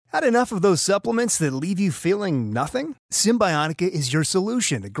Had enough of those supplements that leave you feeling nothing? Symbiotica is your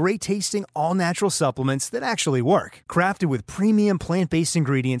solution to great-tasting, all-natural supplements that actually work. Crafted with premium plant-based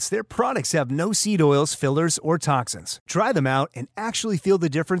ingredients, their products have no seed oils, fillers, or toxins. Try them out and actually feel the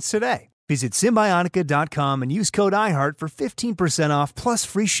difference today. Visit Symbiotica.com and use code IHEART for 15% off plus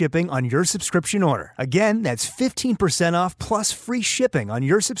free shipping on your subscription order. Again, that's 15% off plus free shipping on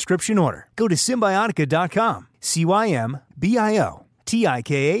your subscription order. Go to Symbiotica.com, Symbiotika.com.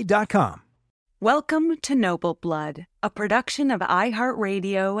 Welcome to Noble Blood, a production of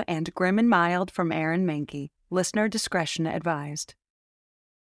iHeartRadio and Grim and Mild from Aaron Mahnke. Listener discretion advised.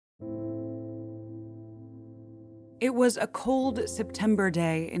 It was a cold September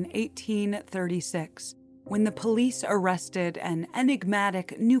day in 1836 when the police arrested an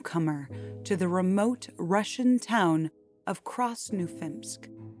enigmatic newcomer to the remote Russian town of Krasnoufimsk.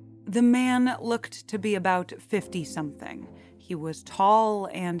 The man looked to be about 50-something. He was tall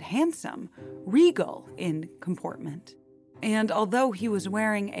and handsome, regal in comportment. And although he was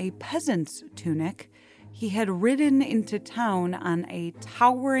wearing a peasant's tunic, he had ridden into town on a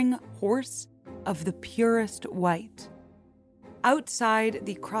towering horse of the purest white. Outside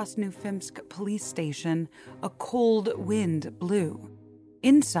the Krasnoufimsk police station, a cold wind blew.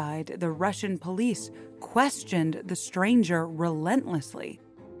 Inside, the Russian police questioned the stranger relentlessly.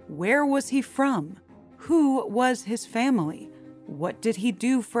 Where was he from? Who was his family? What did he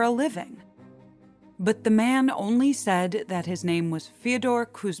do for a living? But the man only said that his name was Fyodor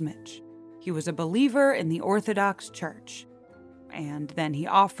Kuzmich. He was a believer in the Orthodox Church. And then he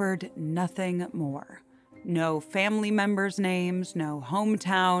offered nothing more. No family members' names, no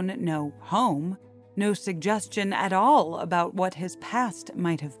hometown, no home, no suggestion at all about what his past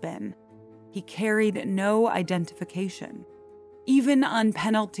might have been. He carried no identification. Even on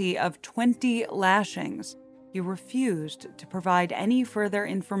penalty of 20 lashings, he refused to provide any further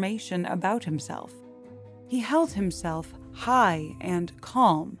information about himself. He held himself high and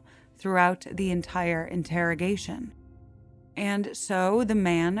calm throughout the entire interrogation. And so the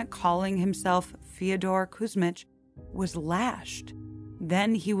man calling himself Fyodor Kuzmich was lashed.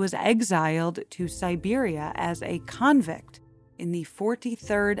 Then he was exiled to Siberia as a convict in the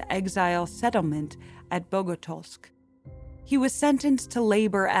 43rd exile settlement at Bogotovsk. He was sentenced to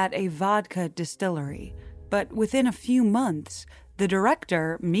labor at a vodka distillery, but within a few months, the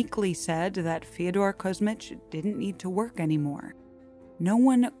director meekly said that Fyodor Kuzmich didn't need to work anymore. No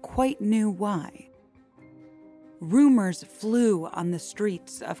one quite knew why. Rumors flew on the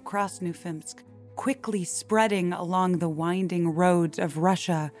streets of Krasnoufimsk, quickly spreading along the winding roads of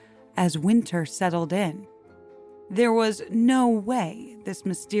Russia as winter settled in. There was no way this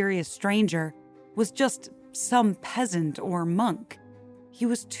mysterious stranger was just some peasant or monk. He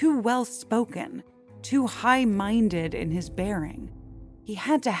was too well-spoken, too high-minded in his bearing. He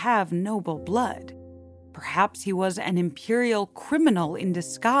had to have noble blood. Perhaps he was an imperial criminal in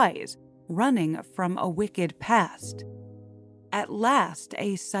disguise, running from a wicked past. At last,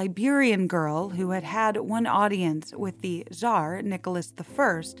 a Siberian girl who had had one audience with the Tsar, Nicholas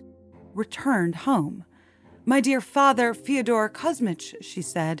I, returned home. "My dear father, Fyodor Kuzmich," she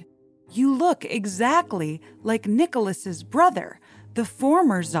said, "you look exactly like Nicholas's brother, the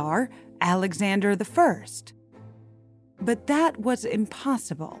former Tsar, Alexander I." But that was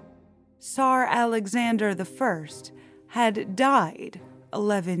impossible. Tsar Alexander I had died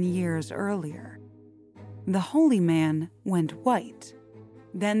 11 years earlier. The holy man went white.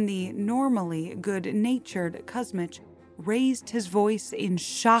 Then the normally good-natured Kuzmich raised his voice in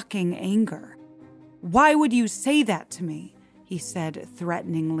shocking anger. "Why would you say that to me?" he said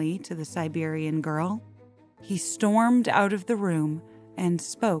threateningly to the Siberian girl. He stormed out of the room and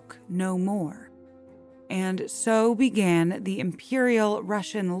spoke no more. And so began the imperial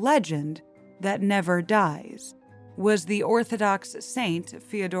Russian legend that never dies. Was the Orthodox saint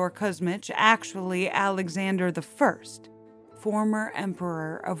Fyodor Kuzmich actually Alexander I, former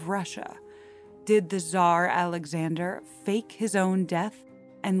emperor of Russia? Did the Tsar Alexander fake his own death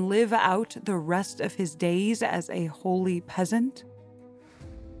and live out the rest of his days as a holy peasant?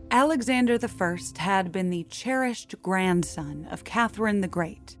 Alexander I had been the cherished grandson of Catherine the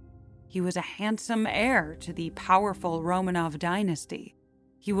Great. He was a handsome heir to the powerful Romanov dynasty.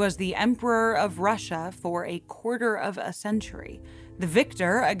 He was the emperor of Russia for a quarter of a century, the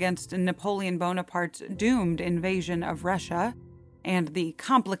victor against Napoleon Bonaparte's doomed invasion of Russia, and the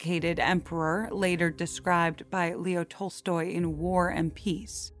complicated emperor later described by Leo Tolstoy in War and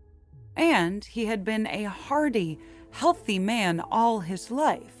Peace. And he had been a hardy, healthy man all his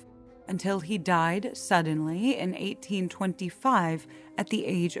life, until he died suddenly in 1825 at the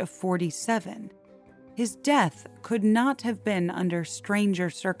age of 47. His death could not have been under stranger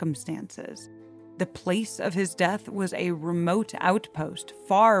circumstances. The place of his death was a remote outpost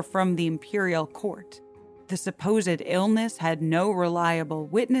far from the imperial court. The supposed illness had no reliable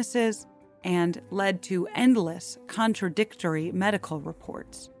witnesses and led to endless contradictory medical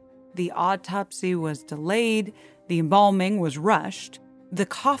reports. The autopsy was delayed, the embalming was rushed, the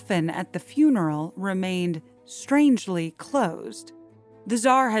coffin at the funeral remained strangely closed. The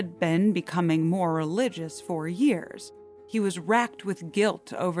Tsar had been becoming more religious for years. He was racked with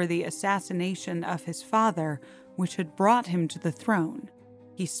guilt over the assassination of his father, which had brought him to the throne.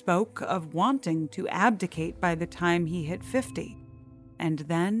 He spoke of wanting to abdicate by the time he hit 50. And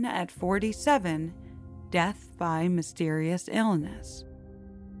then, at 47, death by mysterious illness.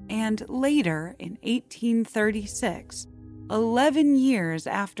 And later, in 1836, 11 years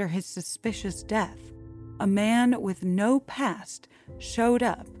after his suspicious death, a man with no past showed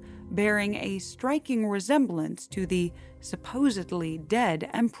up bearing a striking resemblance to the supposedly dead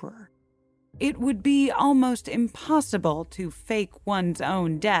emperor. It would be almost impossible to fake one's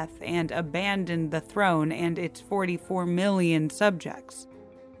own death and abandon the throne and its 44 million subjects.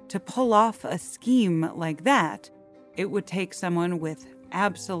 To pull off a scheme like that, it would take someone with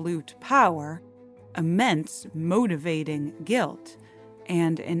absolute power, immense motivating guilt,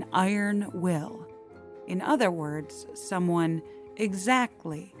 and an iron will. In other words, someone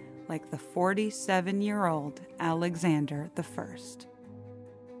exactly like the 47-year-old Alexander I.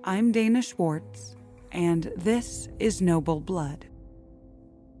 I'm Dana Schwartz, and this is Noble Blood.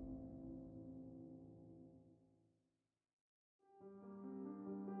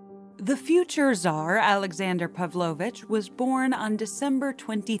 The future Tsar, Alexander Pavlovich, was born on December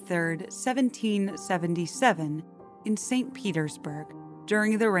 23, 1777, in St. Petersburg,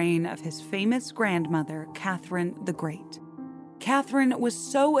 during the reign of his famous grandmother, Catherine the Great. Catherine was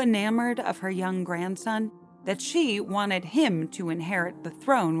so enamored of her young grandson that she wanted him to inherit the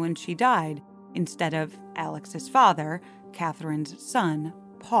throne when she died, instead of Alex's father, Catherine's son,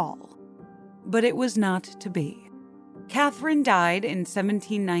 Paul. But it was not to be. Catherine died in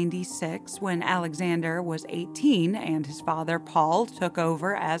 1796 when Alexander was 18 and his father Paul took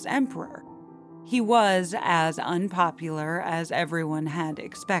over as emperor. He was as unpopular as everyone had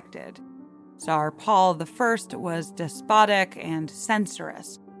expected. Tsar Paul I was despotic and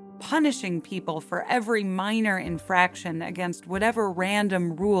censorious, punishing people for every minor infraction against whatever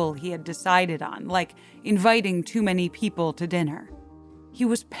random rule he had decided on, like inviting too many people to dinner. He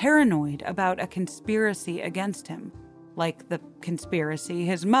was paranoid about a conspiracy against him, like the conspiracy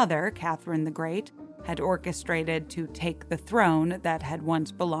his mother, Catherine the Great, had orchestrated to take the throne that had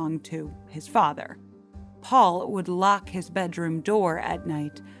once belonged to his father. Paul would lock his bedroom door at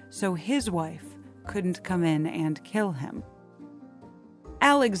night so his wife couldn't come in and kill him.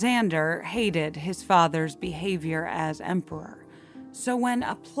 Alexander hated his father's behavior as emperor, so when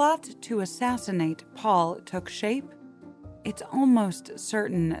a plot to assassinate Paul took shape, it's almost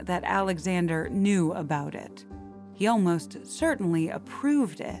certain that Alexander knew about it. He almost certainly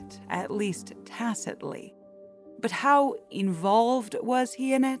approved it, at least tacitly. But how involved was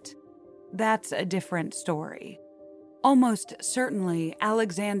he in it? That's a different story. Almost certainly,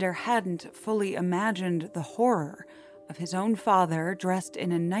 Alexander hadn't fully imagined the horror of his own father dressed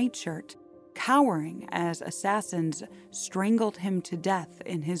in a nightshirt, cowering as assassins strangled him to death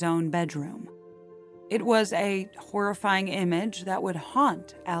in his own bedroom. It was a horrifying image that would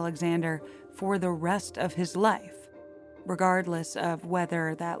haunt Alexander for the rest of his life, regardless of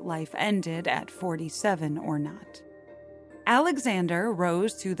whether that life ended at 47 or not. Alexander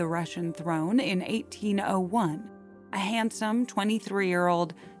rose to the Russian throne in 1801, a handsome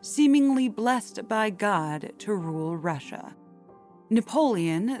 23-year-old seemingly blessed by God to rule Russia.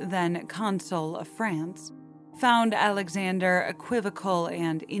 Napoleon, then consul of France, found Alexander equivocal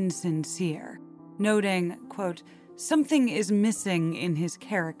and insincere, noting, quote, "Something is missing in his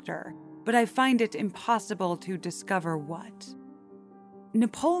character, but I find it impossible to discover what."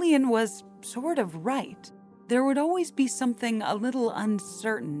 Napoleon was sort of right. There would always be something a little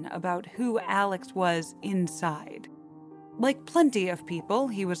uncertain about who Alex was inside. Like plenty of people,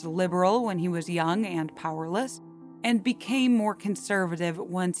 he was liberal when he was young and powerless, and became more conservative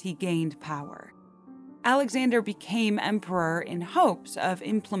once he gained power. Alexander became emperor in hopes of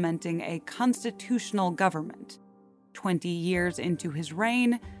implementing a constitutional government. 20 years into his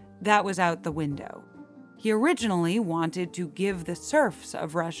reign, that was out the window. He originally wanted to give the serfs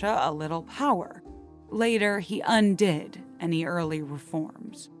of Russia a little power. Later, he undid any early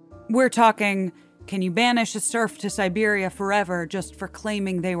reforms. We're talking, can you banish a serf to Siberia forever just for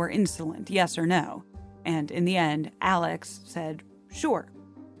claiming they were insolent, yes or no? And in the end, Alex said, sure.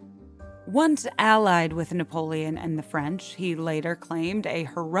 Once allied with Napoleon and the French, he later claimed a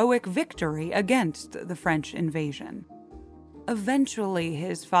heroic victory against the French invasion. Eventually,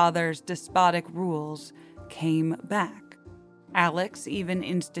 his father's despotic rules came back. Alex even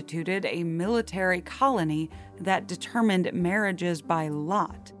instituted a military colony that determined marriages by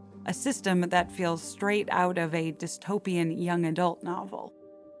lot, a system that feels straight out of a dystopian young adult novel.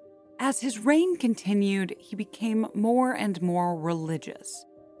 As his reign continued, he became more and more religious,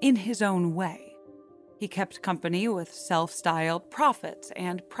 in his own way. He kept company with self-styled prophets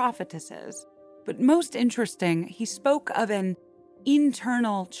and prophetesses, but most interesting, he spoke of an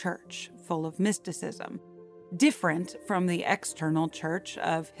internal church full of mysticism, different from the external church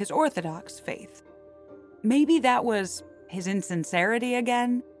of his Orthodox faith. Maybe that was his insincerity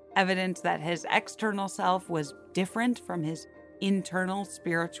again, evidence that his external self was different from his internal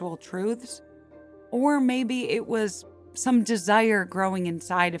spiritual truths. Or maybe it was some desire growing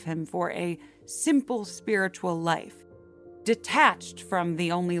inside of him for a simple spiritual life, detached from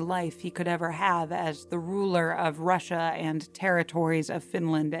the only life he could ever have as the ruler of Russia and territories of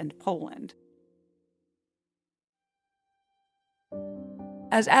Finland and Poland.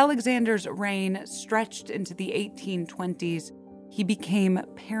 As Alexander's reign stretched into the 1820s, he became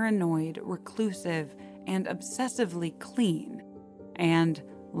paranoid, reclusive, and obsessively clean. And,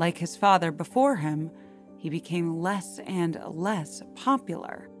 like his father before him, he became less and less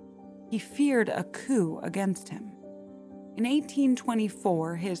popular. He feared a coup against him. In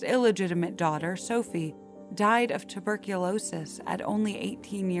 1824, his illegitimate daughter, Sophie, died of tuberculosis at only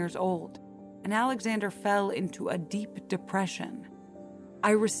 18 years old, and Alexander fell into a deep depression.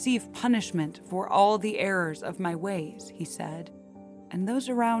 "I receive punishment for all the errors of my ways," he said, and those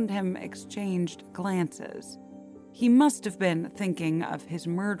around him exchanged glances. He must have been thinking of his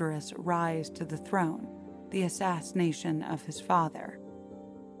murderous rise to the throne, the assassination of his father.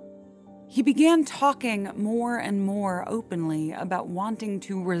 He began talking more and more openly about wanting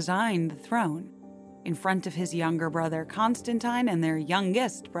to resign the throne. In front of his younger brother Constantine and their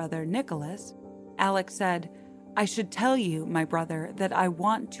youngest brother Nicholas, Alex said, "I should tell you, my brother, that I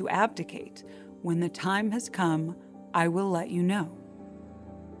want to abdicate. When the time has come, I will let you know."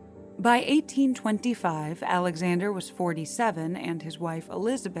 By 1825, Alexander was 47 and his wife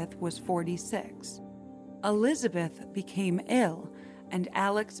Elizabeth was 46. Elizabeth became ill, and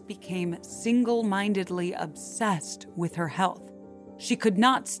Alex became single-mindedly obsessed with her health. She could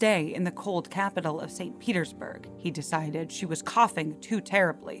not stay in the cold capital of St. Petersburg, he decided. She was coughing too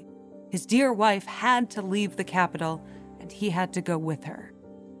terribly. His dear wife had to leave the capital, and he had to go with her.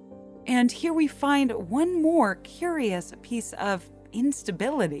 And here we find one more curious piece of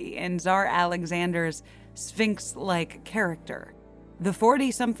instability in Tsar Alexander's Sphinx-like character. The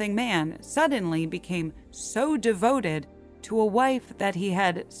 40-something man suddenly became so devoted to a wife that he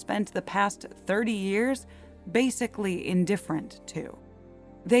had spent the past 30 years basically indifferent to.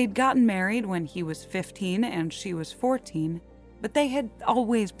 They'd gotten married when he was 15 and she was 14, but they had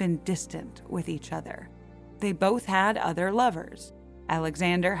always been distant with each other. They both had other lovers.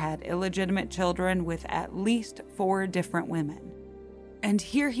 Alexander had illegitimate children with at least 4 different women. And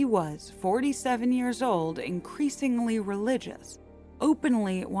here he was, 47 years old, increasingly religious,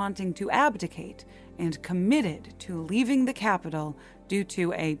 openly wanting to abdicate and committed to leaving the capital due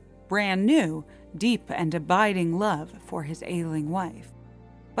to a brand new, deep and abiding love for his ailing wife.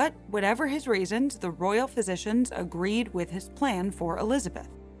 But whatever his reasons, the royal physicians agreed with his plan for Elizabeth.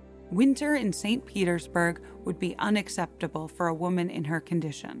 Winter in St. Petersburg would be unacceptable for a woman in her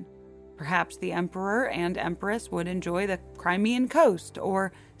condition. Perhaps the emperor and empress would enjoy the Crimean coast,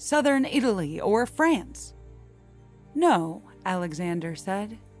 or southern Italy, or France. No, Alexander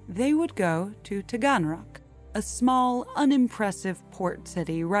said, they would go to Taganrog, a small, unimpressive port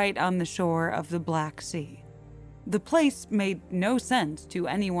city right on the shore of the Black Sea. The place made no sense to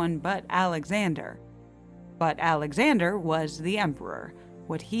anyone but Alexander. But Alexander was the emperor.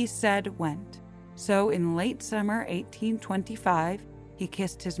 What he said went. So in late summer 1825, he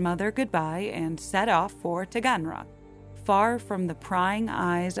kissed his mother goodbye and set off for Taganrog, far from the prying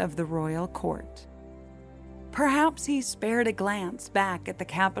eyes of the royal court. Perhaps he spared a glance back at the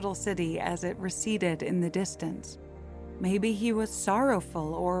capital city as it receded in the distance. Maybe he was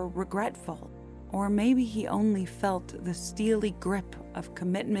sorrowful or regretful, or maybe he only felt the steely grip of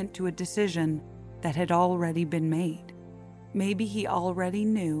commitment to a decision that had already been made. Maybe he already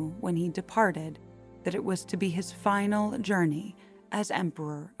knew when he departed that it was to be his final journey as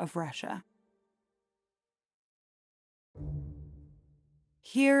Emperor of Russia.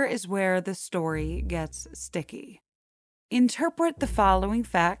 Here is where the story gets sticky. Interpret the following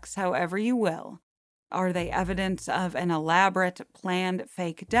facts however you will. Are they evidence of an elaborate, planned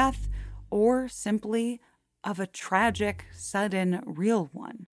fake death, or simply of a tragic, sudden, real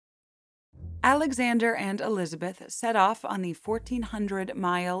one. Alexander and Elizabeth set off on the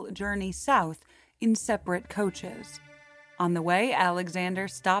 1,400-mile journey south in separate coaches. On the way, Alexander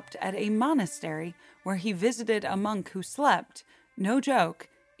stopped at a monastery where he visited a monk who slept, no joke,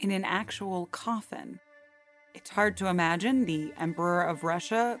 in an actual coffin. It's hard to imagine the Emperor of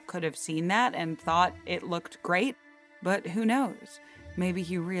Russia could have seen that and thought it looked great, but who knows? Maybe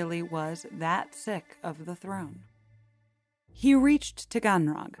he really was that sick of the throne. He reached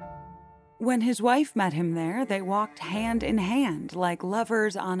Taganrog. When his wife met him there, they walked hand in hand like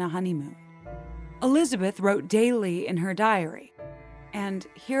lovers on a honeymoon. Elizabeth wrote daily in her diary, and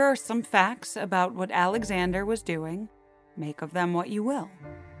here are some facts about what Alexander was doing. Make of them what you will.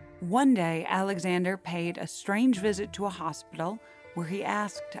 One day, Alexander paid a strange visit to a hospital where he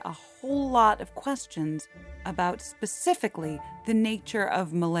asked a whole lot of questions about specifically the nature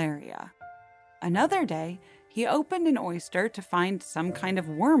of malaria. Another day, he opened an oyster to find some kind of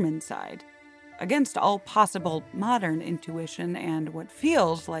worm inside. Against all possible modern intuition and what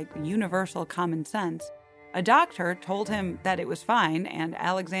feels like universal common sense, a doctor told him that it was fine, and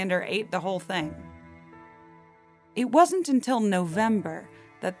Alexander ate the whole thing. It wasn't until November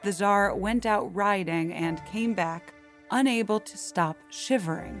that the Tsar went out riding and came back unable to stop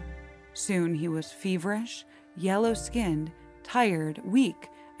shivering. Soon he was feverish, yellow-skinned, tired, weak,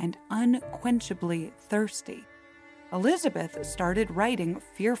 and unquenchably thirsty. Elizabeth started writing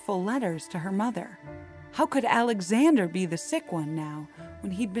fearful letters to her mother. How could Alexander be the sick one now,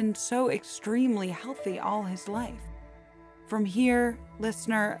 when he'd been so extremely healthy all his life? From here,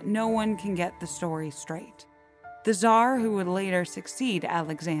 listener, no one can get the story straight. The Tsar, who would later succeed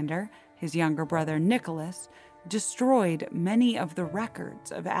Alexander, his younger brother Nicholas, destroyed many of the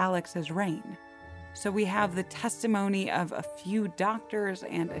records of Alex's reign. So we have the testimony of a few doctors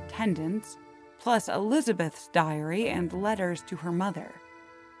and attendants, plus Elizabeth's diary and letters to her mother.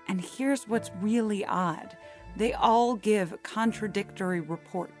 And here's what's really odd. They all give contradictory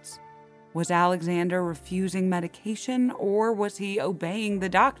reports. Was Alexander refusing medication, or was he obeying the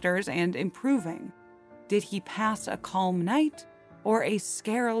doctors and improving? Did he pass a calm night, or a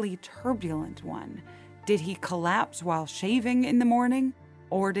scarily turbulent one? Did he collapse while shaving in the morning,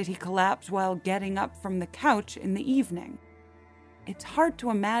 or did he collapse while getting up from the couch in the evening? It's hard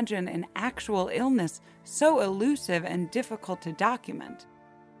to imagine an actual illness so elusive and difficult to document.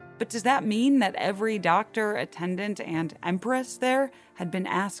 But does that mean that every doctor, attendant, and empress there had been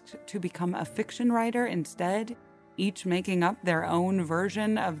asked to become a fiction writer instead, each making up their own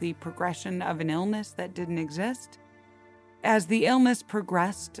version of the progression of an illness that didn't exist? As the illness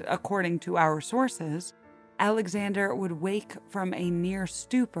progressed, according to our sources, Alexander would wake from a near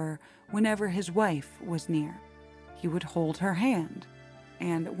stupor whenever his wife was near. He would hold her hand,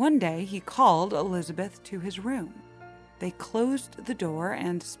 and one day he called Elizabeth to his room. They closed the door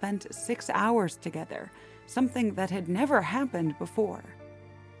and spent 6 hours together, something that had never happened before.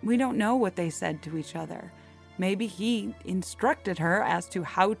 We don't know what they said to each other. Maybe he instructed her as to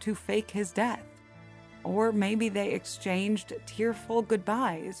how to fake his death. Or maybe they exchanged tearful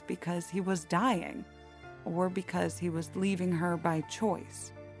goodbyes because he was dying, or because he was leaving her by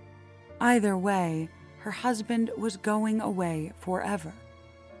choice. Either way, her husband was going away forever.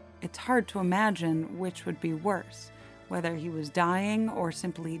 It's hard to imagine which would be worse, whether he was dying or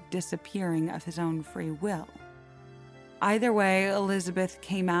simply disappearing of his own free will. Either way, Elizabeth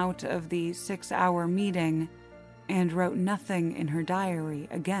came out of the 6-hour meeting and wrote nothing in her diary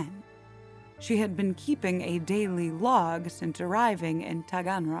again. She had been keeping a daily log since arriving in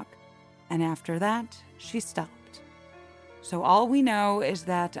Taganrog, and after that, she stopped. So all we know is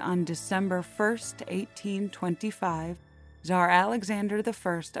that on December 1st, 1825, Tsar Alexander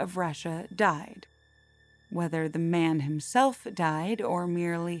I of Russia died. Whether the man himself died or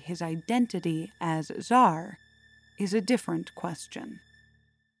merely his identity as Tsar is a different question.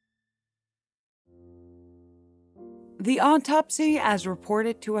 The autopsy, as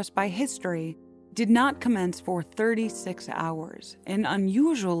reported to us by history, did not commence for 36 hours, an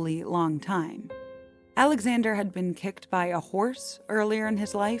unusually long time. Alexander had been kicked by a horse earlier in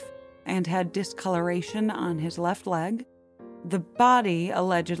his life and had discoloration on his left leg. The body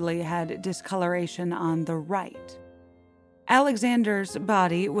allegedly had discoloration on the right. Alexander's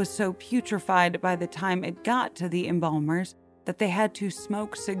body was so putrefied by the time it got to the embalmers that they had to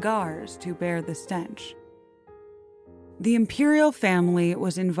smoke cigars to bear the stench. The imperial family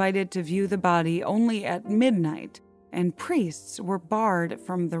was invited to view the body only at midnight, and priests were barred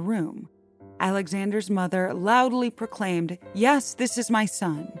from the room. Alexander's mother loudly proclaimed, "Yes, this is my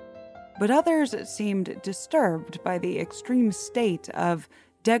son." But others seemed disturbed by the extreme state of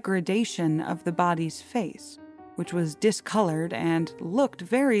degradation of the body's face, which was discolored and looked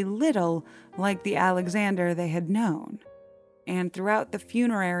very little like the Alexander they had known. And throughout the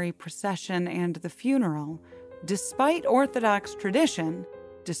funerary procession and the funeral, despite Orthodox tradition,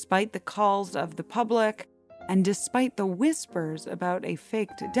 despite the calls of the public, and despite the whispers about a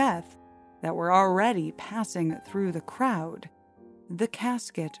faked death that were already passing through the crowd, the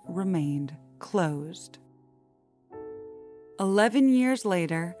casket remained closed. 11 years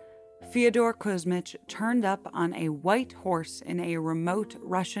later, Fyodor Kuzmich turned up on a white horse in a remote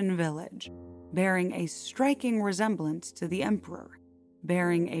Russian village, bearing a striking resemblance to the emperor,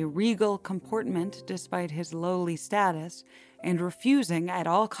 bearing a regal comportment despite his lowly status, and refusing at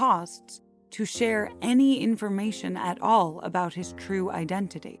all costs to share any information at all about his true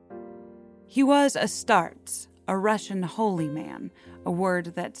identity. He was a starets, a Russian holy man, a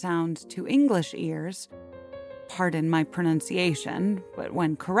word that sounds to English ears, pardon my pronunciation, but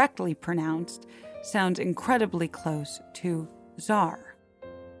when correctly pronounced, sounds incredibly close to Tsar.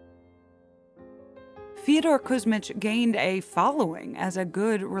 Fyodor Kuzmich gained a following as a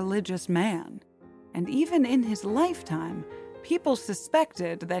good religious man, and even in his lifetime, people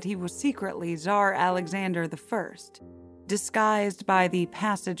suspected that he was secretly Tsar Alexander I, disguised by the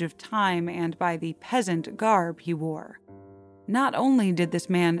passage of time and by the peasant garb he wore. Not only did this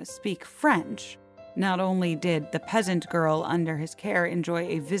man speak French, not only did the peasant girl under his care enjoy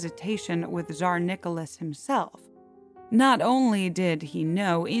a visitation with Tsar Nicholas himself, not only did he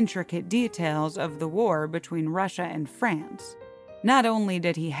know intricate details of the war between Russia and France, not only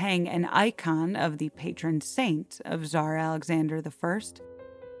did he hang an icon of the patron saint of Tsar Alexander I,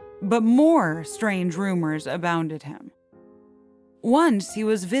 but more strange rumors abounded him. Once he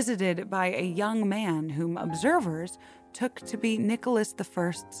was visited by a young man whom observers took to be Nicholas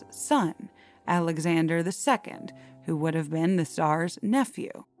I's son, Alexander II, who would have been the Tsar's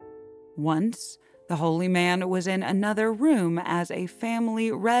nephew. Once, the holy man was in another room as a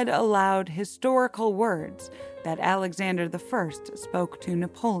family read aloud historical words that Alexander I spoke to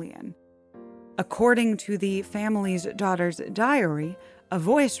Napoleon. According to the family's daughter's diary, a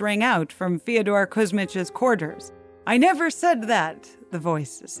voice rang out from Fyodor Kuzmich's quarters. "I never said that," the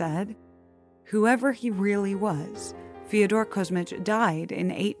voice said. Whoever he really was, Fyodor Kuzmich died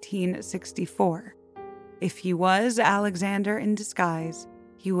in 1864. If he was Alexander in disguise,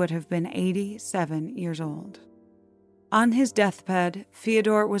 he would have been 87 years old. On his deathbed,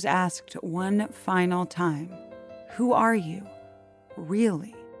 Fyodor was asked one final time, "Who are you,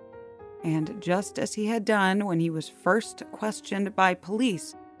 really?" And just as he had done when he was first questioned by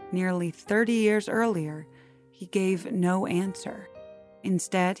police nearly 30 years earlier, he gave no answer.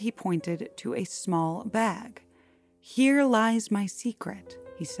 Instead, he pointed to a small bag. "Here lies my secret,"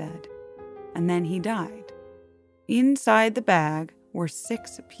 he said. And then he died. Inside the bag were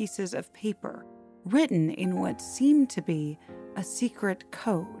 6 pieces of paper, written in what seemed to be a secret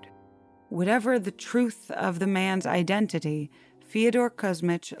code. Whatever the truth of the man's identity, Fyodor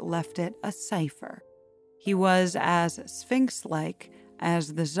Kuzmich left it a cipher. He was as sphinx-like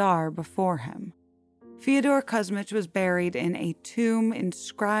as the Tsar before him. Fyodor Kuzmich was buried in a tomb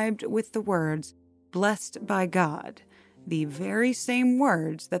inscribed with the words, "Blessed by God," the very same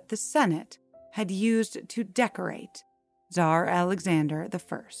words that the Senate had used to decorate Tsar Alexander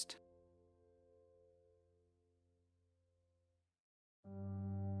I.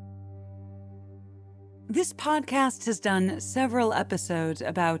 This podcast has done several episodes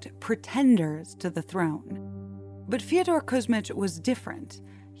about pretenders to the throne. But Fyodor Kuzmich was different.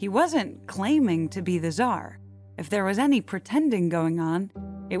 He wasn't claiming to be the Tsar. If there was any pretending going on,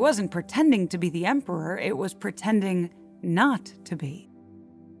 it wasn't pretending to be the emperor, it was pretending not to be.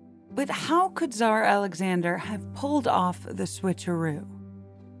 But how could Tsar Alexander have pulled off the switcheroo?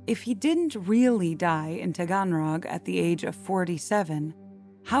 If he didn't really die in Taganrog at the age of 47,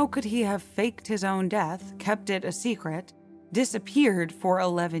 how could he have faked his own death, kept it a secret, disappeared for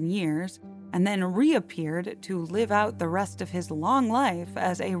 11 years, and then reappeared to live out the rest of his long life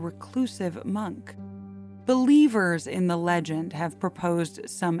as a reclusive monk? Believers in the legend have proposed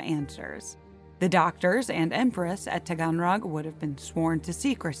some answers. The doctors and empress at Taganrog would have been sworn to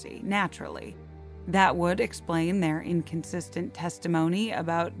secrecy, naturally. That would explain their inconsistent testimony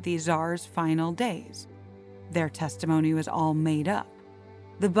about the Tsar's final days. Their testimony was all made up.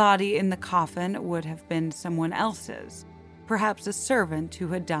 The body in the coffin would have been someone else's, perhaps a servant who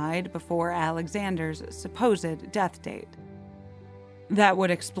had died before Alexander's supposed death date. That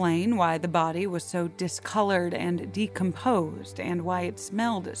would explain why the body was so discolored and decomposed, and why it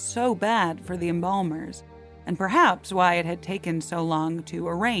smelled so bad for the embalmers, and perhaps why it had taken so long to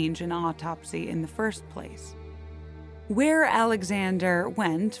arrange an autopsy in the first place. Where Alexander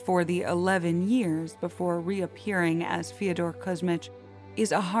went for the 11 years before reappearing as Fyodor Kuzmich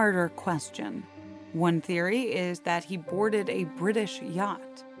is a harder question. One theory is that he boarded a British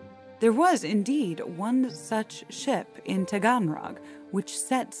yacht. There was indeed one such ship in Taganrog, which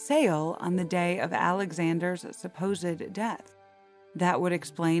set sail on the day of Alexander's supposed death. That would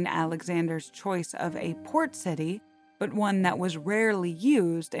explain Alexander's choice of a port city, but one that was rarely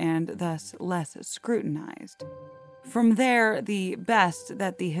used and thus less scrutinized. From there, the best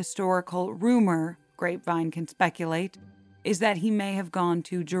that the historical rumor grapevine can speculate is that he may have gone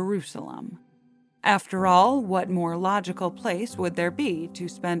to Jerusalem. After all, what more logical place would there be to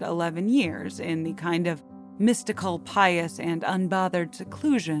spend 11 years in the kind of mystical, pious, and unbothered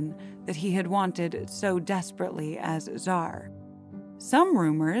seclusion that he had wanted so desperately as Tsar? Some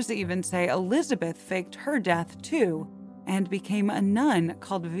rumors even say Elizabeth faked her death too and became a nun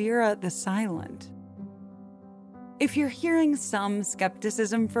called Vera the Silent. If you're hearing some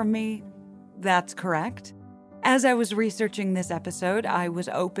skepticism from me, that's correct. As I was researching this episode, I was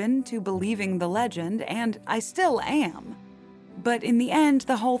open to believing the legend, and I still am. But in the end,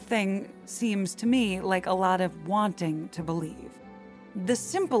 the whole thing seems to me like a lot of wanting to believe. The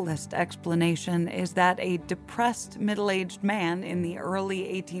simplest explanation is that a depressed middle-aged man in the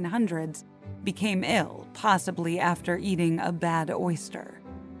early 1800s became ill, possibly after eating a bad oyster.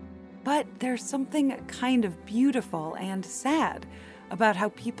 But there's something kind of beautiful and sad about how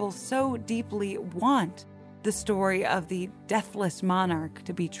people so deeply want the story of the deathless monarch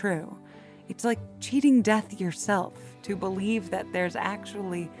to be true. It's like cheating death yourself to believe that there's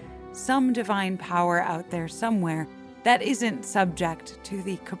actually some divine power out there somewhere that isn't subject to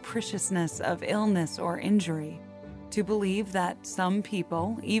the capriciousness of illness or injury. To believe that some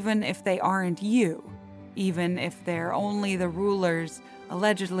people, even if they aren't you, even if they're only the rulers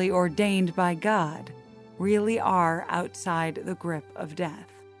allegedly ordained by God, really are outside the grip of death.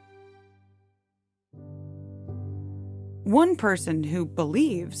 One person who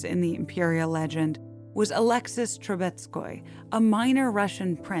believes in the imperial legend was Alexis Trubetskoy, a minor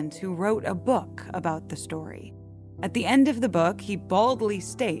Russian prince who wrote a book about the story. At the end of the book, he boldly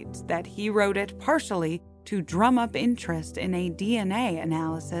states that he wrote it partially to drum up interest in a DNA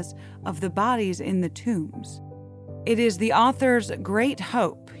analysis of the bodies in the tombs. It is the author's great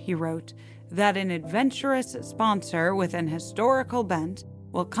hope, he wrote, that an adventurous sponsor with an historical bent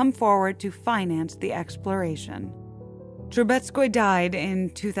will come forward to finance the exploration. Trubetskoy died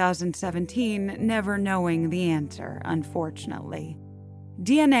in 2017, never knowing the answer, unfortunately.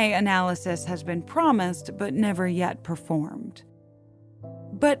 DNA analysis has been promised, but never yet performed.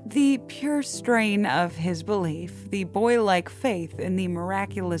 But the pure strain of his belief, the boy-like faith in the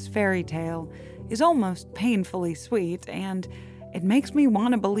miraculous fairy tale, is almost painfully sweet, and it makes me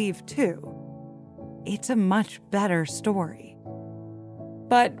want to believe too. It's a much better story.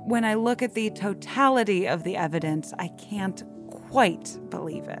 But when I look at the totality of the evidence, I can't quite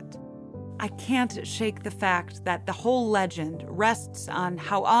believe it. I can't shake the fact that the whole legend rests on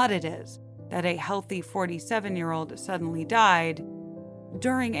how odd it is that a healthy 47-year-old suddenly died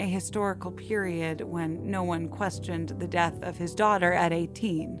during a historical period when no one questioned the death of his daughter at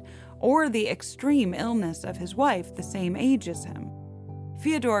 18, or the extreme illness of his wife the same age as him.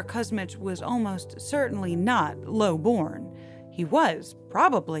 Fyodor Kuzmich was almost certainly not low-born. He was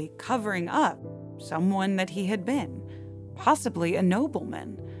probably covering up someone that he had been, possibly a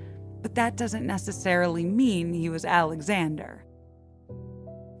nobleman. But that doesn't necessarily mean he was Alexander.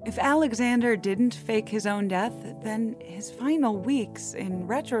 If Alexander didn't fake his own death, then his final weeks, in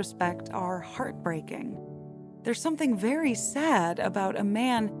retrospect, are heartbreaking. There's something very sad about a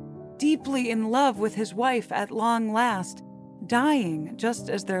man deeply in love with his wife at long last, dying just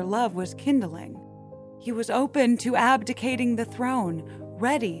as their love was kindling. He was open to abdicating the throne,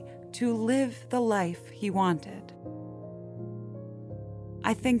 ready to live the life he wanted.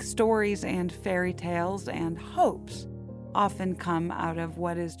 I think stories and fairy tales and hopes often come out of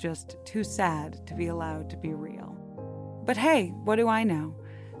what is just too sad to be allowed to be real. But hey, what do I know?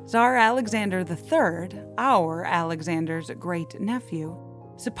 Tsar Alexander III, our Alexander's great-nephew,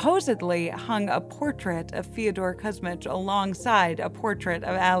 supposedly hung a portrait of Fyodor Kuzmich alongside a portrait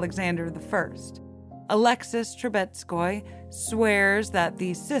of Alexander I. Alexis Trubetskoy swears that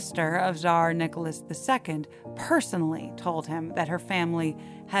the sister of Tsar Nicholas II personally told him that her family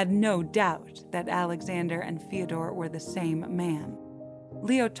had no doubt that Alexander and Fyodor were the same man.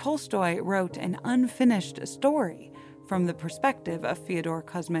 Leo Tolstoy wrote an unfinished story from the perspective of Fyodor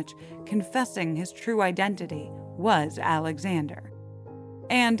Kuzmich, confessing his true identity was Alexander.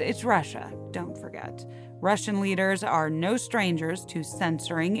 And it's Russia, don't forget. Russian leaders are no strangers to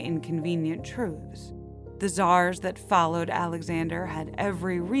censoring inconvenient truths. The czars that followed Alexander had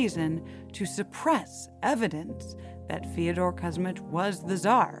every reason to suppress evidence that Fyodor Kuzmich was the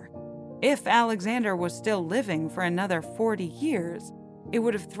Tsar. If Alexander was still living for another 40 years, it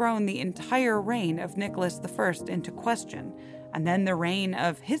would have thrown the entire reign of Nicholas I into question, and then the reign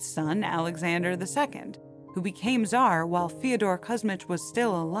of his son Alexander II, who became Tsar while Fyodor Kuzmich was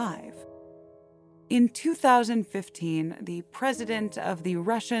still alive. In 2015, the president of the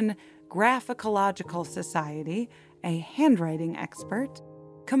Russian Graphicological Society, a handwriting expert,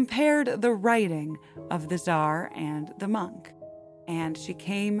 compared the writing of the Tsar and the monk, and she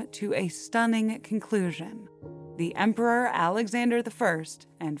came to a stunning conclusion. The Emperor Alexander I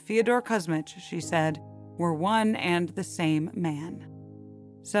and Fyodor Kuzmich, she said, were one and the same man.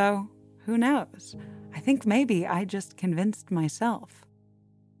 So, who knows? I think maybe I just convinced myself.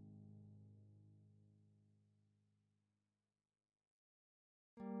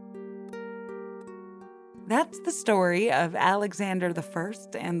 That's the story of Alexander I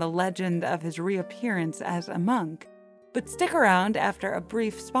and the legend of his reappearance as a monk. But stick around after a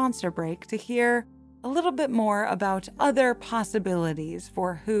brief sponsor break to hear a little bit more about other possibilities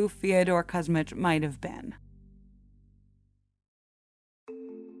for who Fyodor Kuzmich might have been.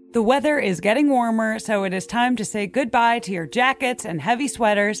 The weather is getting warmer, so it is time to say goodbye to your jackets and heavy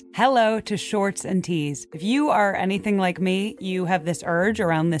sweaters. Hello to shorts and tees. If you are anything like me, you have this urge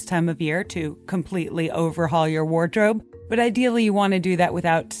around this time of year to completely overhaul your wardrobe, but ideally you want to do that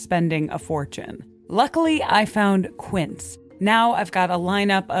without spending a fortune. Luckily, I found Quince. Now I've got a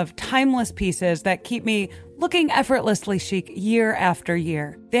lineup of timeless pieces that keep me looking effortlessly chic year after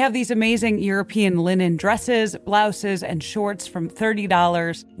year. They have these amazing European linen dresses, blouses, and shorts from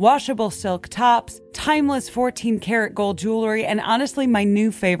 $30, washable silk tops, timeless 14-karat gold jewelry, and honestly, my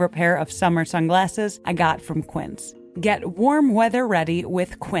new favorite pair of summer sunglasses I got from Quince. Get warm weather ready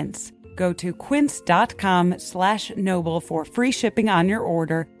with Quince. Go to quince.com/noble for free shipping on your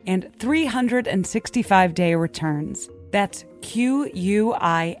order and 365-day returns. That's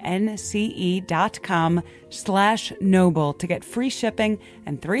QUINCE.com/noble to get free shipping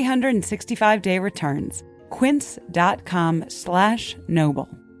and 365-day returns. Quince.com/noble.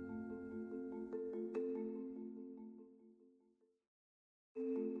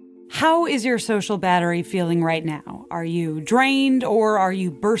 How is your social battery feeling right now? Are you drained, or are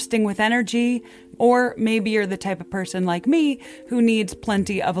you bursting with energy? Or maybe you're the type of person like me who needs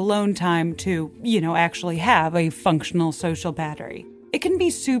plenty of alone time to, actually have a functional social battery. It can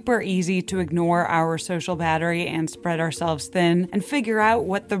be super easy to ignore our social battery and spread ourselves thin and figure out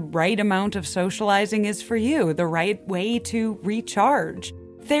what the right amount of socializing is for you, the right way to recharge.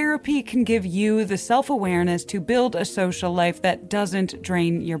 Therapy can give you the self-awareness to build a social life that doesn't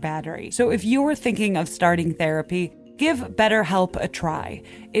drain your battery. So if you're thinking of starting therapy, give BetterHelp a try.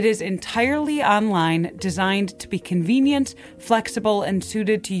 It is entirely online, designed to be convenient, flexible, and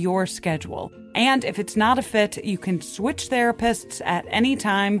suited to your schedule. And if it's not a fit, you can switch therapists at any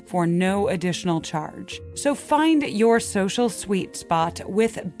time for no additional charge. So find your social sweet spot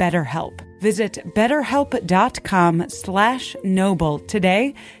with BetterHelp. Visit betterhelp.com/noble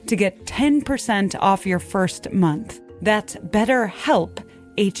today to get 10% off your first month. That's BetterHelp,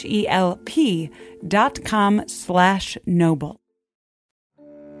 HELP.com/noble.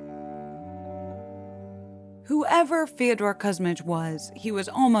 Whoever Fyodor Kuzmich was, he was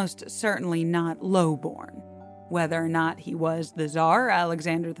almost certainly not low-born. Whether or not he was the Tsar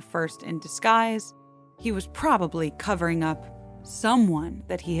Alexander I in disguise, he was probably covering up someone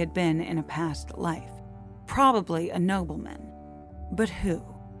that he had been in a past life. Probably a nobleman. But who?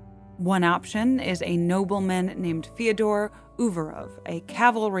 One option is a nobleman named Fyodor Uvarov, a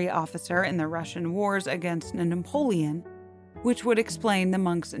cavalry officer in the Russian wars against Napoleon, which would explain the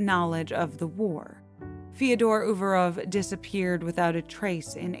monk's knowledge of the war. Fyodor Uvarov disappeared without a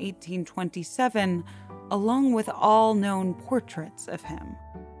trace in 1827, along with all known portraits of him.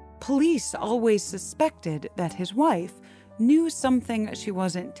 Police always suspected that his wife knew something she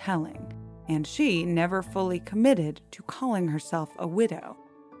wasn't telling, and she never fully committed to calling herself a widow.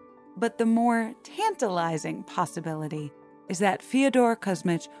 But the more tantalizing possibility is that Fyodor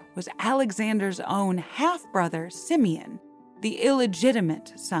Kuzmich was Alexander's own half-brother Simeon, the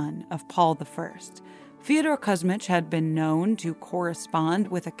illegitimate son of Paul I. Fyodor Kuzmich had been known to correspond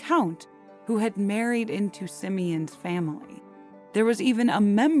with a count who had married into Simeon's family. There was even a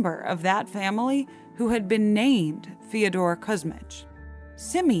member of that family who had been named Fyodor Kuzmich.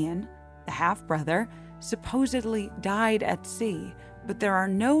 Simeon, the half-brother, supposedly died at sea, but there are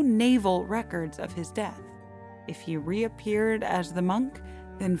no naval records of his death. If he reappeared as the monk,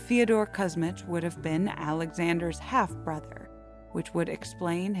 then Fyodor Kuzmich would have been Alexander's half-brother, which would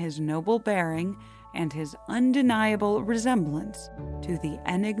explain his noble bearing and his undeniable resemblance to the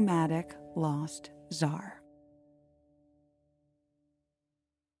enigmatic lost Tsar.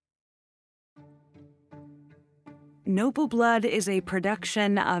 Noble Blood is a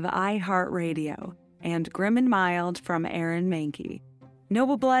production of iHeartRadio and Grim and Mild from Aaron Mahnke.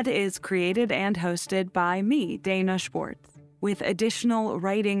 Noble Blood is created and hosted by me, Dana Schwartz, with additional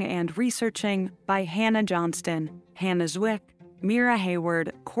writing and researching by Hannah Johnston, Hannah Zwick, Mira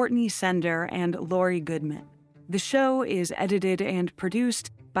Hayward, Courtney Sender, and Lori Goodman. The show is edited and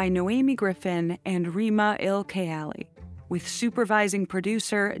produced by Noemi Griffin and Rima Il-Kayali, with supervising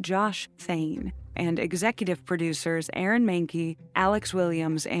producer Josh Thane and executive producers Aaron Mahnke, Alex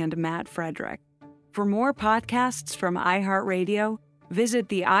Williams, and Matt Frederick. For more podcasts from iHeartRadio, visit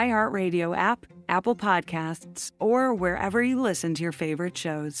the iHeartRadio app, Apple Podcasts, or wherever you listen to your favorite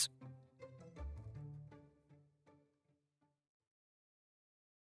shows.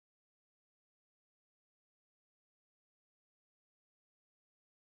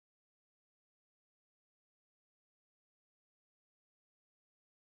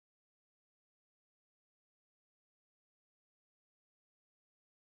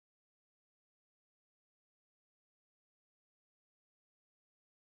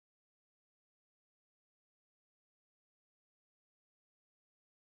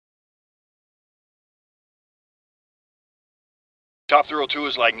 Top Thrill 2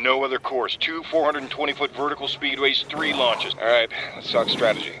 is like no other course. 2 420-foot vertical speedways, 3 launches. All right, let's talk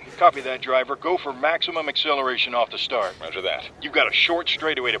strategy. Copy that, driver. Go for maximum acceleration off the start. Roger that. You've got a short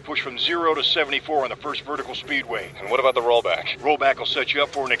straightaway to push from 0 to 74 on the first vertical speedway. And what about the rollback? Rollback will set you up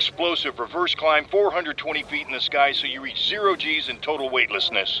for an explosive reverse climb 420 feet in the sky so you reach 0 G's in total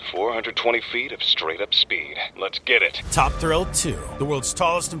weightlessness. 420 feet of straight-up speed. Let's get it. Top Thrill 2, the world's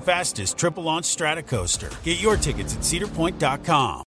tallest and fastest triple-launch strata coaster. Get your tickets at cedarpoint.com.